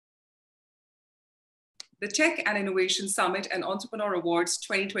The Tech and Innovation Summit and Entrepreneur Awards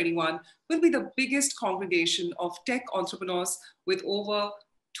 2021 will be the biggest congregation of tech entrepreneurs with over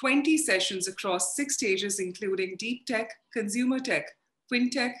 20 sessions across 6 stages, including deep tech, consumer tech,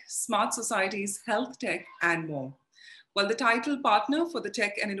 fintech, smart societies, health tech, and more. While the title partner for the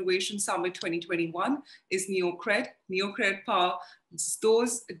Tech and Innovation Summit 2021 is NeoCred powers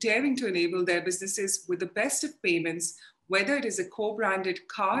those daring to enable their businesses with the best of payments, whether it is a co-branded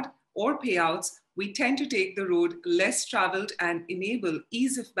card or payouts. We tend to take the road less traveled and enable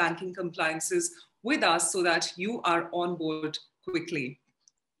ease of banking compliances with us so that you are on board quickly.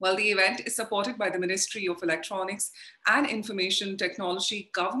 Well, the event is supported by the Ministry of Electronics and Information Technology,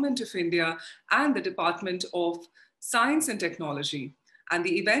 Government of India, and the Department of Science and Technology. And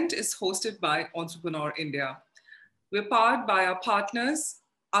the event is hosted by Entrepreneur India. We're powered by our partners,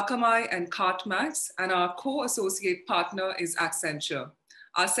 Akamai and Cartmax, and our co-associate partner is Accenture.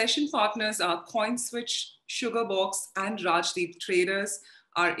 Our session partners are CoinSwitch, Sugarbox, and Rajdeep Traders.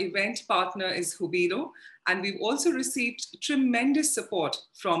 Our event partner is Hubilo, and we've also received tremendous support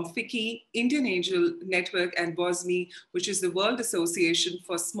from FICCI, Indian Angel Network, and WASME, which is the World Association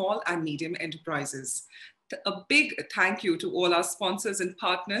for Small and Medium Enterprises. A big thank you to all our sponsors and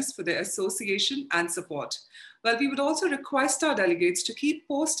partners for their association and support. Well, we would also request our delegates to keep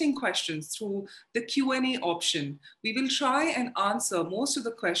posting questions through the Q&A option. We will try and answer most of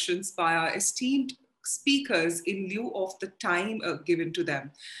the questions by our esteemed speakers in lieu of the time given to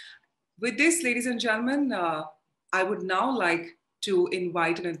them. With this, ladies and gentlemen, I would now like to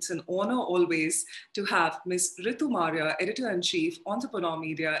invite, and it's an honor always, to have Ms. Ritu Marya, Editor-in-Chief, Entrepreneur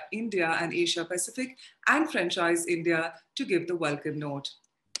Media, India and Asia Pacific, and Franchise India, to give the welcome note.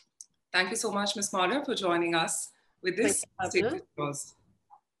 Thank you so much, Ms. Marya, for joining us with this statement.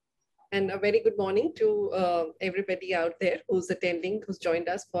 And a very good morning to everybody out there who's attending, who's joined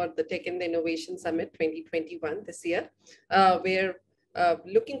us for the Tech and Innovation Summit 2021 this year. We're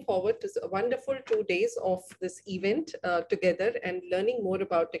looking forward to a wonderful 2 days of this event together and learning more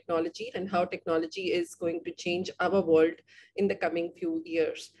about technology and how technology is going to change our world in the coming few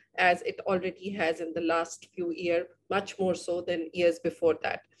years, as it already has in the last few years, much more so than years before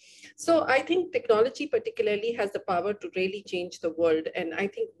that. So I think technology particularly has the power to really change the world. And I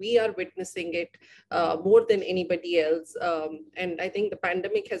think we are witnessing it more than anybody else. And I think the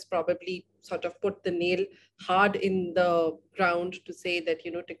pandemic has probably sort of put the nail hard in the ground to say that,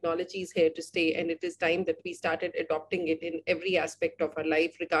 you know, technology is here to stay. And it is time that we started adopting it in every aspect of our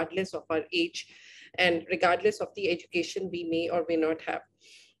life, regardless of our age and regardless of the education we may or may not have.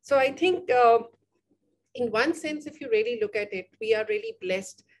 So I think in one sense, if you really look at it, we are really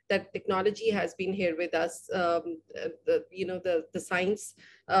blessed that technology has been here with us. The science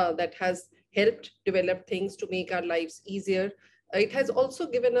that has helped develop things to make our lives easier. It has also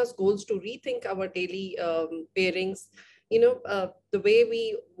given us goals to rethink our daily bearings. The way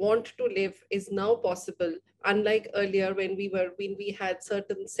we want to live is now possible, unlike earlier when we had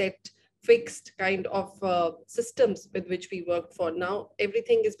certain set fixed kind of systems with which we worked for. Now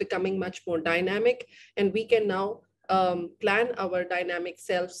everything is becoming much more dynamic, and we can now plan our dynamic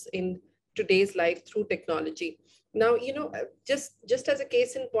selves in today's life through technology. Now, just as a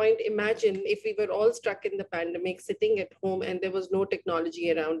case in point, imagine if we were all stuck in the pandemic, sitting at home, and there was no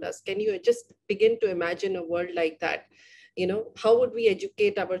technology around us. Can you just begin to imagine a world like that? How would we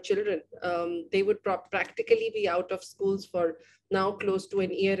educate our children? They would practically be out of schools for now close to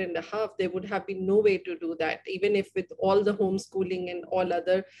an year and a half. There would have been no way to do that. Even if with all the homeschooling and all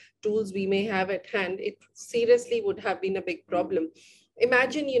other tools we may have at hand, it seriously would have been a big problem.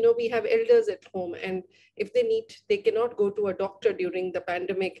 Imagine, we have elders at home, and if they cannot go to a doctor during the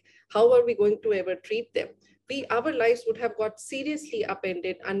pandemic, how are we going to ever treat them? Our lives would have got seriously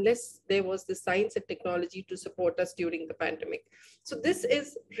upended unless there was the science and technology to support us during the pandemic. So this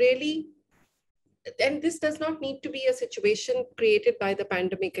is really, and this does not need to be a situation created by the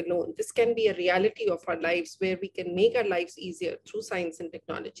pandemic alone. This can be a reality of our lives where we can make our lives easier through science and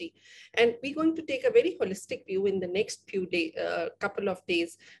technology. And we're going to take a very holistic view in the next couple of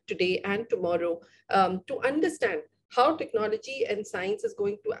days, today and tomorrow, to understand how technology and science is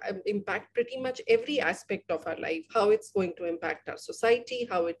going to impact pretty much every aspect of our life, how it's going to impact our society,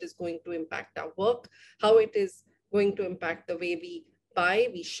 how it is going to impact our work, how it is going to impact the way we buy,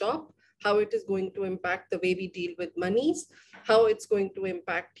 we shop, how it is going to impact the way we deal with monies, how it's going to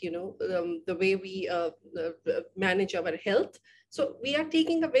impact, the way we manage our health. So we are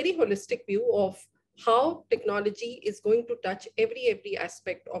taking a very holistic view of how technology is going to touch every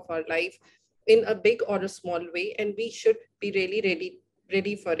aspect of our life in a big or a small way, and we should be really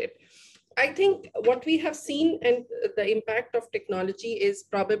ready for it. I think what we have seen and the impact of technology is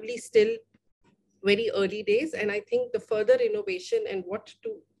probably still very early days. And I think the further innovation and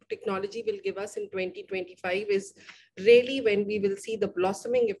technology will give us in 2025 is really when we will see the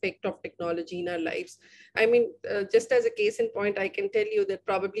blossoming effect of technology in our lives. I mean, just as a case in point, I can tell you that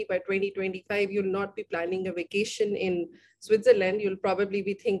probably by 2025, you'll not be planning a vacation in Switzerland. You'll probably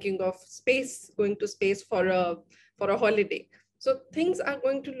be thinking of space, going to space for a holiday. So things are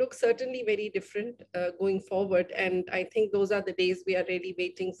going to look certainly very different going forward. And I think those are the days we are really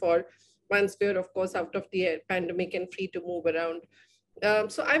waiting for, once we're, of course, out of the pandemic and free to move around.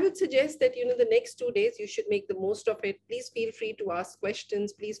 So I would suggest that, the next 2 days, you should make the most of it. Please feel free to ask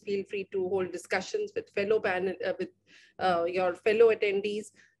questions. Please feel free to hold discussions with your fellow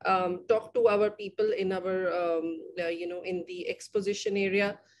attendees. Talk to our people in our, in the exposition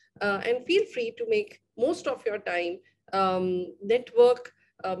area, and feel free to make most of your time, network,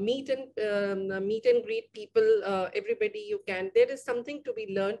 meet and greet people, everybody you can. There is something to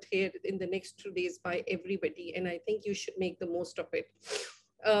be learned here in the next 2 days by everybody, and I think you should make the most of it.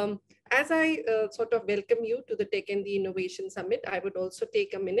 Um, as I sort of welcome you to the Tech and the Innovation Summit, I would also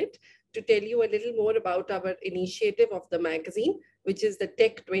take a minute to tell you a little more about our initiative of the magazine, which is the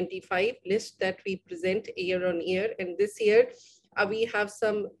Tech 25 list that we present year on year. And this year, we have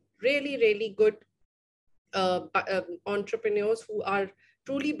some really, really good entrepreneurs who are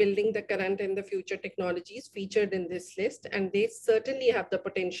truly building the current and the future technologies featured in this list. And they certainly have the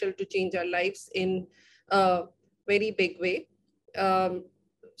potential to change our lives in a very big way.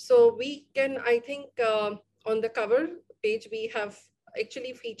 So we can, I think, on the cover page, we have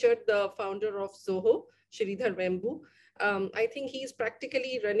actually featured the founder of Zoho, Sridhar Vembu. I think he's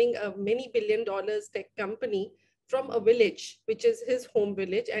practically running a many $billion tech company from a village, which is his home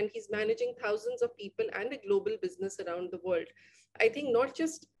village, and he's managing thousands of people and a global business around the world. I think not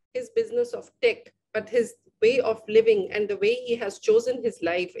just his business of tech, but his way of living and the way he has chosen his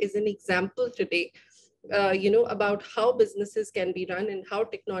life is an example today, about how businesses can be run and how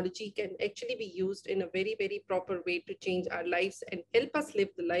technology can actually be used in a very, very proper way to change our lives and help us live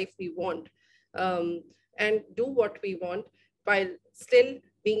the life we want, and do what we want while still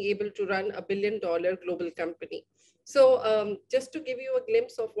being able to run a $1 billion global company. So just to give you a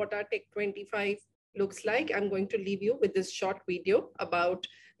glimpse of what our Tech 25 looks like, I'm going to leave you with this short video about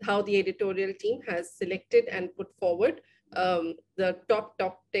how the editorial team has selected and put forward the top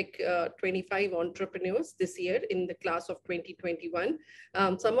Tech 25 entrepreneurs this year in the class of 2021.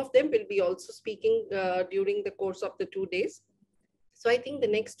 Some of them will be also speaking during the course of the 2 days. So I think the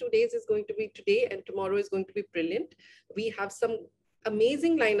next 2 days is going to be today, and tomorrow is going to be brilliant. We have some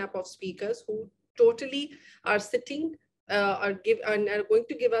amazing lineup of speakers who totally are sitting are going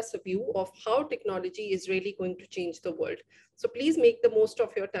to give us a view of how technology is really going to change the world. So please make the most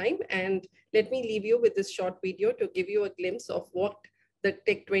of your time, and let me leave you with this short video to give you a glimpse of what the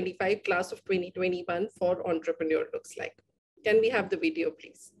Tech 25 class of 2021 for entrepreneur looks like. Can we have the video,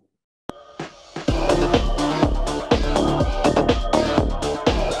 please?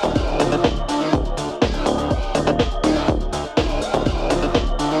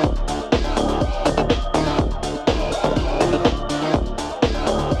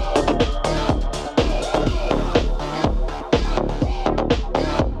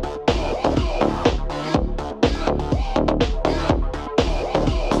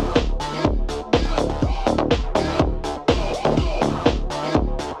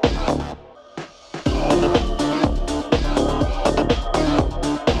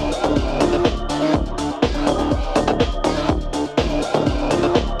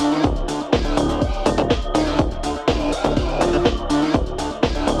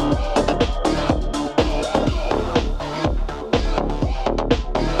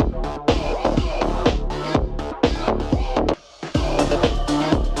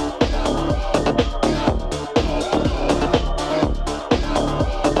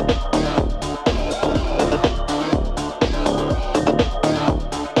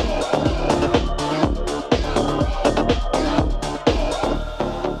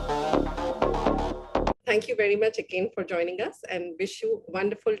 Thank you very much again for joining us, and wish you a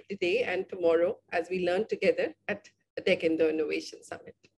wonderful today and tomorrow as we learn together at the Tech and the Innovation Summit.